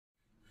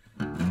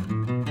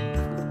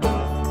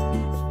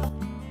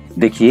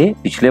देखिए,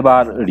 पिछले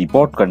बार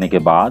रिपोर्ट करने के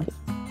बाद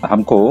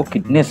हमको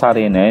कितने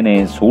सारे नए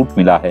नए सूट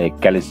मिला है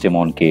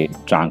कैलिस्टेमॉन के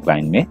ट्रंक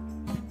लाइन में।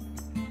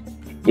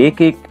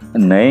 एक एक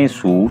नए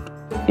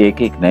सूट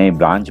एक एक नए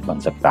ब्रांच बन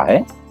सकता है।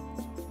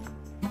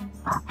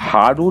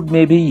 हार्डवुड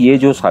में भी ये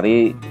जो सारे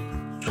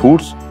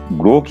सूट्स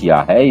ग्रो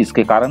किया है,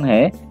 इसके कारण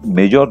है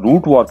मेजर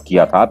रूट वर्क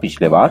किया था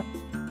पिछले बार।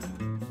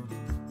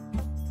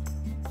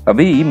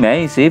 अभी मैं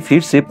इसे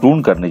फिर से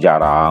प्रून करने जा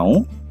रहा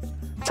हूं।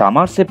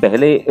 समर से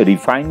पहले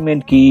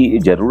रिफाइनमेंट की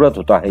जरूरत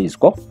होता है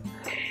इसको।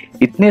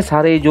 इतने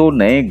सारे जो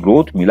नए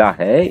ग्रोथ मिला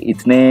है,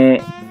 इतने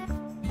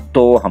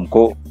तो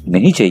हमको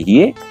नहीं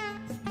चाहिए।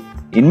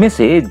 इनमें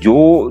से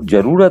जो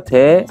जरूरत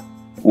है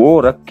वो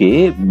रख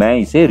के मैं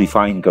इसे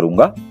रिफाइन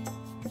करूंगा।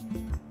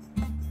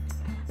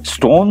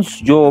 स्टोन्स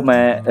जो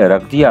मैं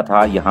रख दिया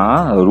था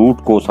यहाँ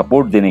रूट को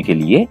सपोर्ट देने के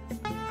लिए,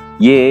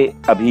 ये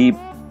अभी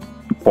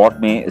पॉट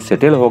में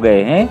सेटल हो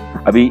गए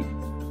हैं। अभी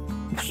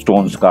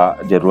स्टोन्स का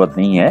जरूरत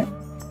नहीं है।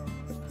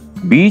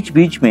 बीच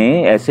बीच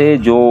में ऐसे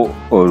जो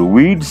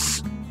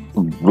वीड्स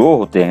ग्रो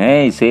होते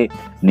हैं, इसे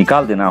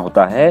निकाल देना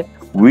होता है।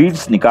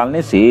 वीड्स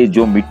निकालने से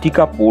जो मिट्टी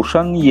का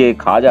पोर्शन ये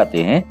खा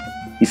जाते हैं,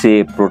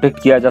 इसे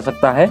प्रोटेक्ट किया जा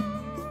सकता है।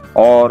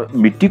 और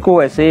मिट्टी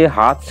को ऐसे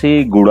हाथ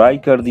से गुड़ाई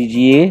कर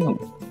दीजिए।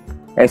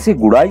 ऐसे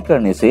गुड़ाई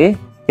करने से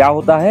क्या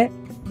होता है,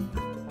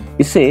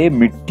 इससे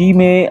मिट्टी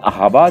में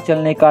हवा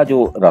चलने का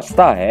जो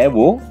रास्ता है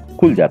वो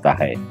खुल जाता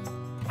है।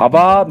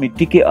 हवा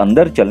मिट्टी के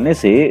अंदर चलने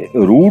से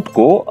रूट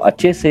को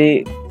अच्छे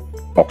से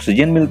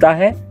ऑक्सीजन मिलता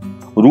है।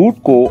 रूट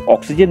को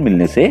ऑक्सीजन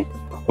मिलने से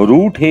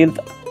रूट हेल्थ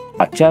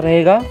अच्छा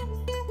रहेगा।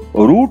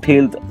 रूट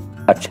हेल्थ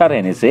अच्छा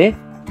रहने से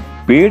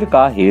पेड़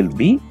का हेल्थ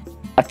भी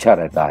अच्छा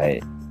रहता है।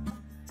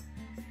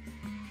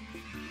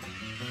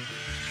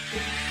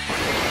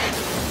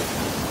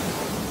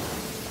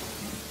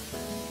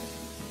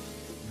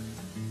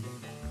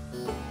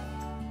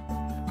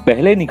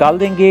 पहले निकाल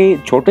देंगे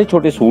छोटे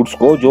छोटे सूट्स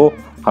को जो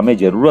हमें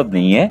जरूरत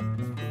नहीं है।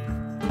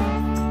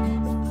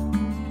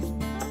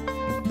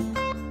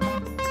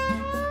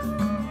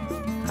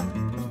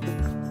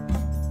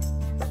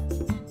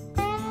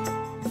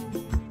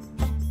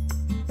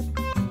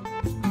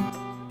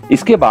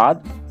 इसके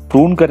बाद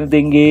प्रून कर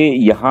देंगे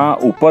यहाँ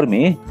ऊपर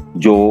में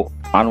जो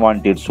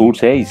अनवांटेड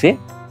सूट्स है, इसे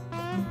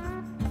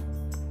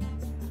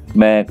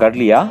मैं कर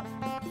लिया।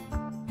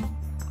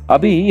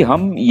 अभी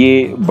हम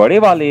ये बड़े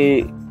वाले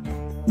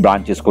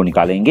ब्रांचेस को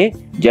निकालेंगे।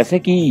 जैसे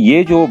कि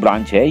ये जो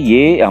ब्रांच है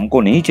ये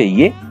हमको नहीं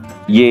चाहिए,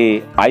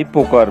 ये आई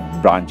पोकर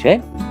ब्रांच है।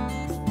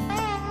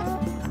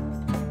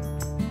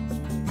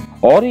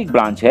 और एक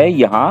ब्रांच है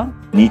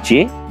यहाँ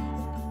नीचे,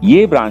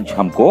 ये ब्रांच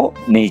हमको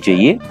नहीं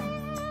चाहिए,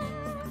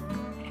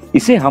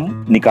 इसे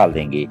हम निकाल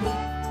देंगे।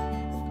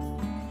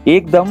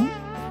 एकदम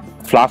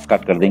फ्लास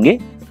कट कर देंगे।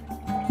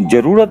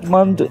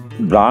 जरूरतमंद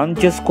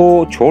ब्रांचेस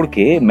को छोड़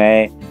के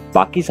मैं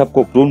बाकी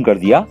सबको प्रून कर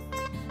दिया।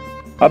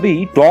 अभी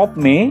टॉप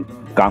में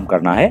काम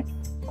करना है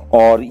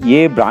और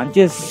ये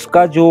ब्रांचेस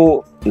का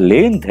जो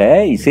लेंथ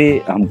है इसे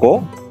हमको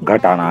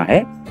घटाना है।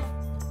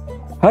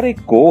 हर एक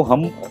को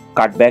हम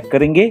कट बैक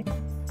करेंगे।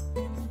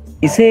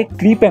 इसे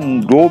क्लिप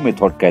एंड ग्रो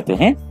मेथड कहते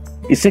हैं।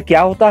 इससे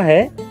क्या होता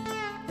है,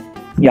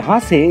 यहां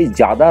से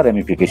ज्यादा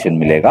रेमिफिकेशन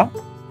मिलेगा,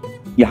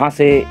 यहां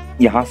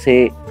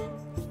से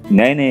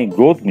नए नए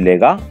ग्रोथ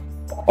मिलेगा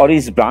और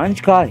इस ब्रांच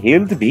का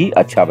हेल्थ भी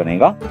अच्छा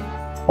बनेगा।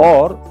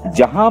 और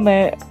जहां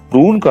मैं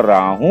प्रून कर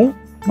रहा हूं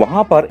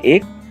वहां पर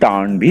एक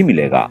टार्न भी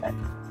मिलेगा।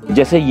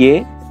 जैसे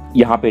ये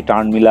यहाँ पे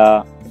टार्न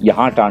मिला,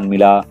 यहाँ टार्न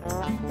मिला।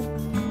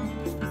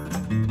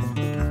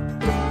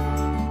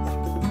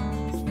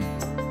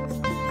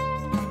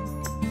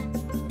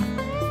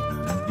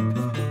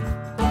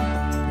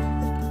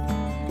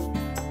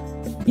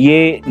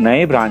 ये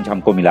नए ब्रांच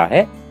हमको मिला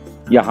है।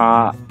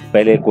 यहाँ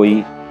पहले कोई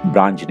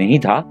ब्रांच नहीं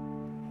था।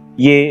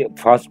 ये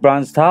फर्स्ट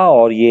ब्रांच था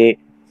और ये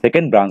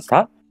सेकंड ब्रांच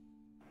था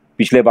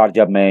पिछले बार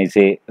जब मैं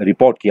इसे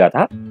रिपोर्ट किया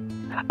था।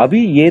 अभी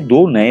ये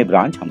दो नए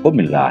ब्रांच हमको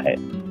मिल रहा है।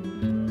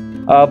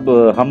 अब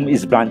हम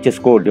इस ब्रांचेस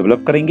को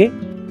डेवलप करेंगे।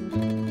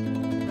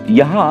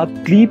 यहाँ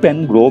clip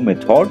and grow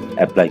method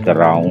apply कर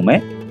रहा हूं मैं।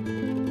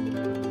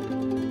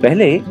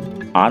 पहले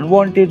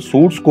अनवांटेड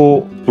सूट्स को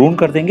प्रून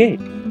कर देंगे।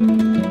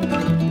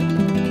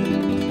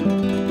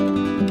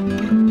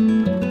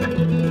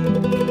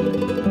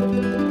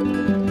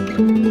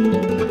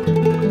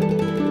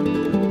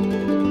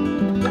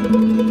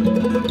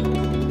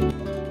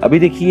 अभी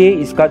देखिए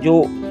इसका जो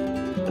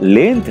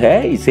लेंथ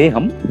है इसे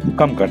हम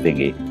कम कर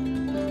देंगे।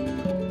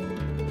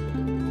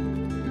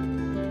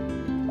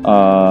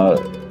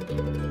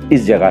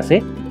 इस जगह से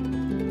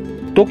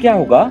तो क्या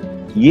होगा,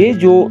 ये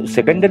जो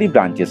सेकेंडरी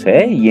ब्रांचेस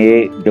है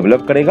ये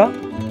डेवलप करेगा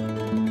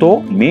तो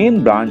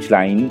मेन ब्रांच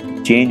लाइन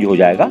चेंज हो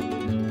जाएगा।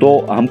 तो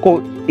हमको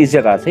इस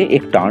जगह से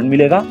एक टर्न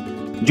मिलेगा।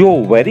 जो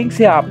वायरिंग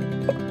से आप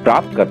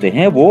प्राप्त करते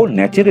हैं वो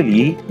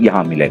नेचुरली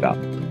यहां मिलेगा।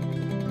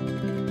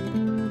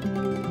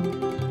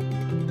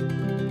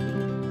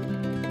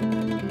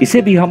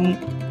 इसे भी हम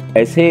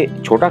ऐसे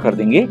छोटा कर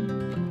देंगे।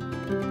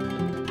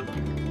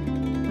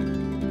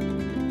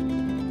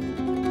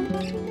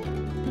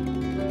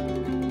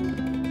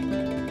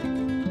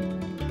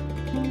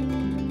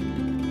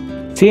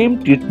 सेम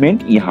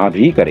ट्रीटमेंट यहां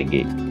भी करेंगे।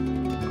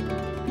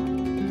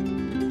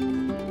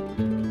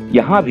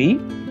 यहां भी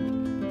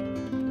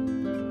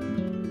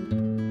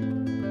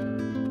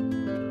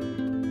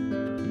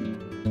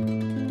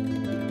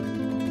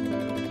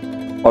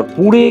और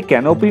पूरे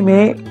कैनोपी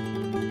में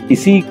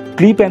इसी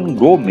क्लिप एंड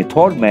ग्रो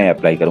मेथड मैं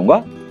अप्लाई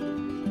करूंगा।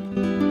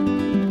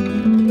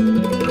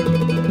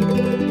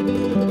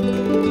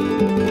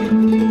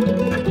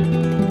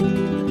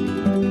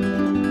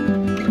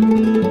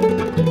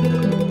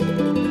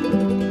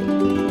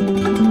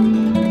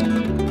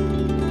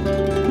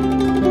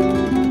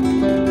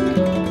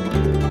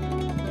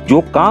 जो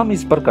काम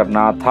इस पर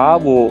करना था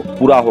वो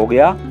पूरा हो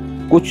गया।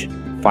 कुछ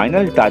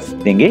फाइनल टच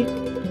देंगे।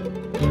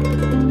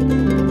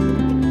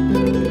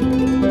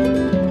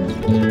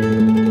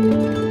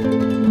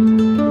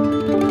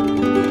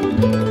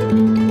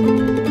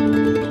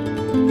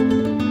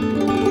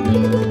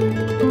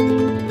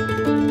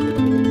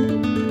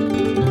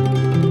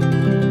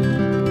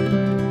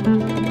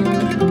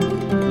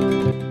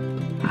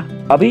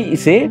 अभी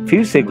इसे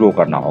फिर से ग्रो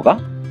करना होगा।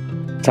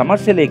 समर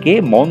से लेके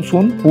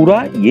मॉनसून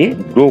पूरा ये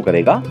ग्रो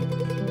करेगा।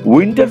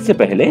 विंटर से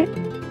पहले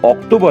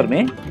अक्टूबर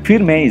में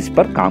फिर मैं इस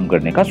पर काम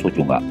करने का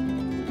सोचूंगा।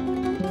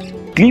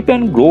 क्लिप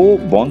एंड ग्रो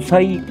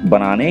बॉन्साई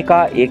बनाने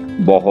का एक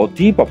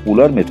बहुत ही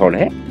पॉपुलर मेथड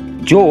है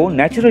जो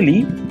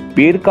नेचुरली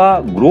पेड़ का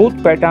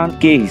ग्रोथ पैटर्न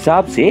के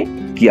हिसाब से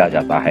किया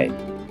जाता है।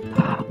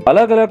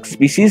 अलग अलग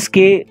स्पीशीज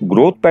के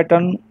ग्रोथ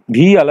पैटर्न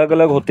भी अलग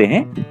अलग होते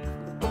हैं।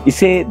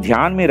 इसे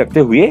ध्यान में रखते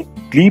हुए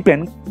क्लिप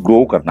एंड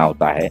ग्रो करना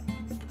होता है।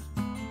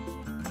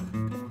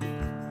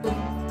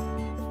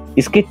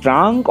 इसके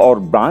ट्रंक और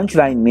ब्रांच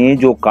लाइन में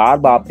जो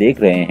कार्ब आप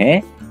देख रहे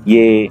हैं,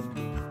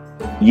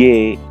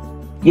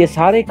 ये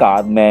सारे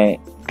कार्ब मैं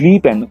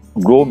क्लिप एंड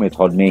ग्रो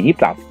मेथड में ही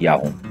प्राप्त किया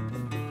हूं।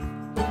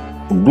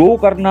 ग्रो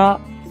करना,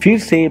 फिर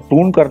से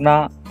प्रून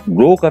करना,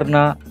 ग्रो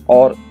करना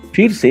और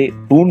फिर से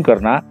प्रून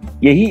करना,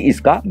 यही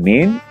इसका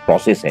मेन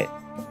प्रोसेस है।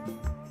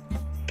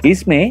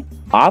 इसमें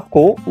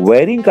आपको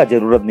वायरिंग का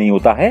जरूरत नहीं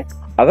होता है।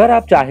 अगर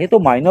आप चाहे तो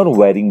माइनर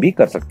वायरिंग भी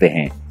कर सकते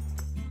हैं।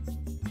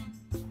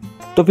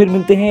 तो फिर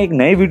मिलते हैं एक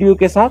नए वीडियो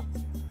के साथ।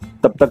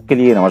 तब तक के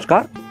लिए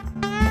नमस्कार।